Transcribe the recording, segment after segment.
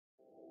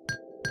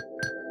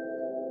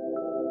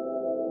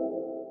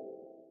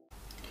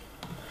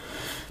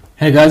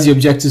Hey guys, the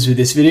objectives for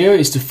this video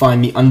is to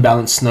find the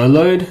unbalanced snow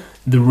load,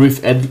 the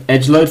roof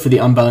edge load for the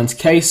unbalanced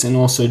case, and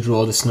also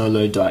draw the snow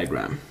load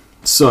diagram.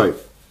 So,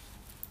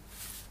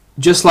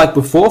 just like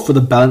before for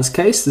the balanced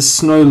case, the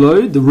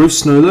roof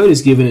snow load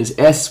is given as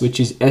S, which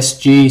is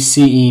SG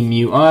CE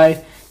mu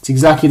I. It's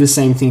exactly the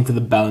same thing for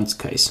the balanced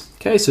case.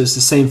 Okay, so it's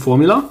the same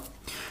formula.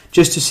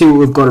 Just to see what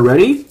we've got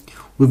already,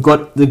 we've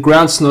got the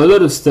ground snow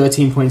load of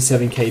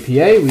 13.7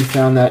 kPa. We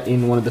found that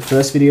in one of the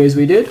first videos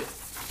we did.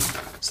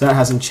 So that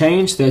hasn't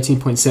changed,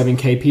 13.7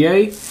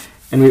 kPa.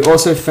 And we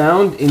also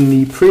found in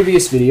the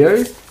previous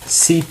video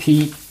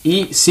CE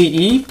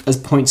as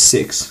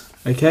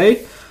 0.6.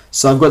 Okay,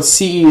 so I've got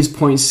CE as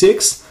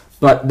 0.6,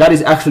 but that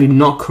is actually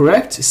not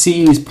correct. CE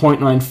is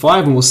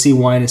 0.95, and we'll see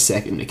why in a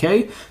second.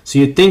 Okay, so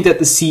you'd think that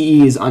the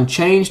CE is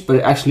unchanged, but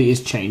it actually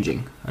is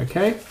changing.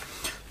 Okay,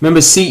 remember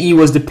CE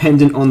was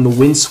dependent on the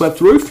windswept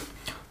roof,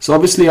 so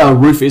obviously our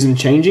roof isn't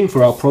changing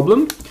for our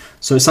problem.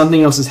 So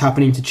something else is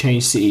happening to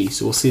change CE,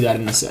 so we'll see that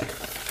in a sec.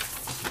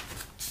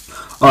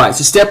 Alright,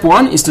 so step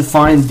one is to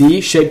find the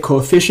shape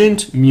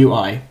coefficient mu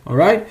I.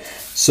 Alright,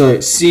 so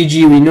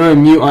CG we know,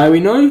 mu I we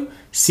know,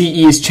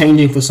 CE is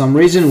changing for some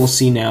reason, we'll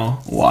see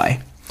now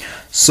why.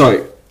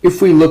 So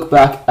if we look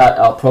back at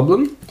our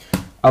problem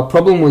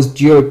was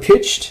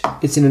geo-pitched,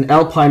 it's in an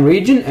alpine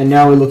region, and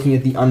now we're looking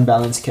at the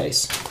unbalanced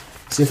case.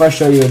 So if I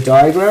show you a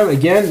diagram,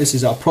 again, this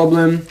is our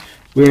problem.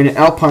 We're in an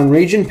alpine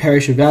region,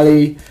 Perisher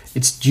Valley,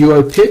 it's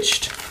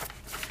geo-pitched,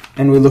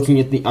 and we're looking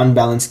at the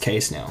unbalanced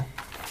case now.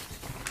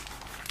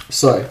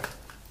 So,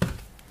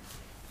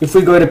 if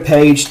we go to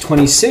page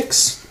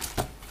 26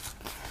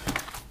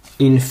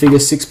 in figure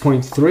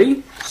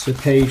 6.3, so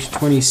page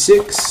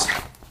 26,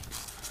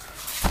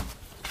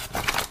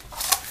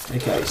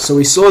 okay, so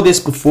we saw this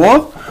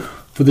before.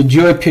 For the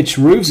geo-pitched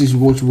roofs is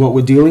what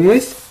we're dealing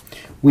with.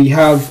 We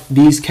have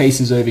these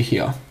cases over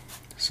here.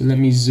 So let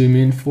me zoom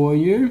in for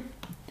you.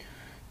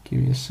 Give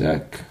me a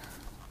sec.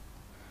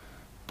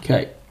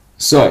 Okay,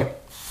 so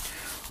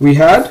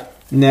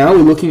now we're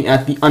looking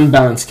at the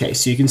unbalanced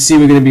case. So you can see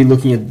we're going to be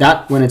looking at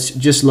that when it's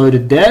just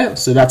loaded there.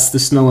 So that's the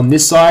snow on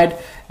this side,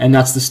 and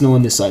that's the snow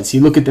on this side. So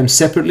you look at them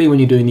separately when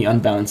you're doing the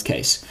unbalanced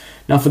case.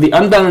 Now for the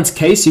unbalanced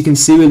case, you can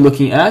see we're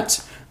looking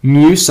at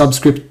mu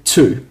subscript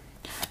 2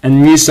 and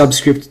mu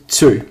subscript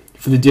 2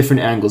 for the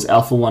different angles,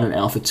 alpha 1 and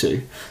alpha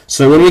 2.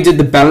 So when we did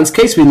the balanced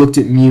case, we looked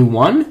at mu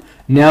 1.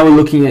 Now we're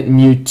looking at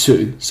mu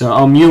 2. So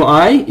our mu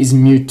I is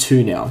mu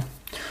 2 now.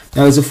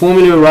 Now there's a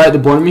formula right at the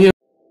bottom here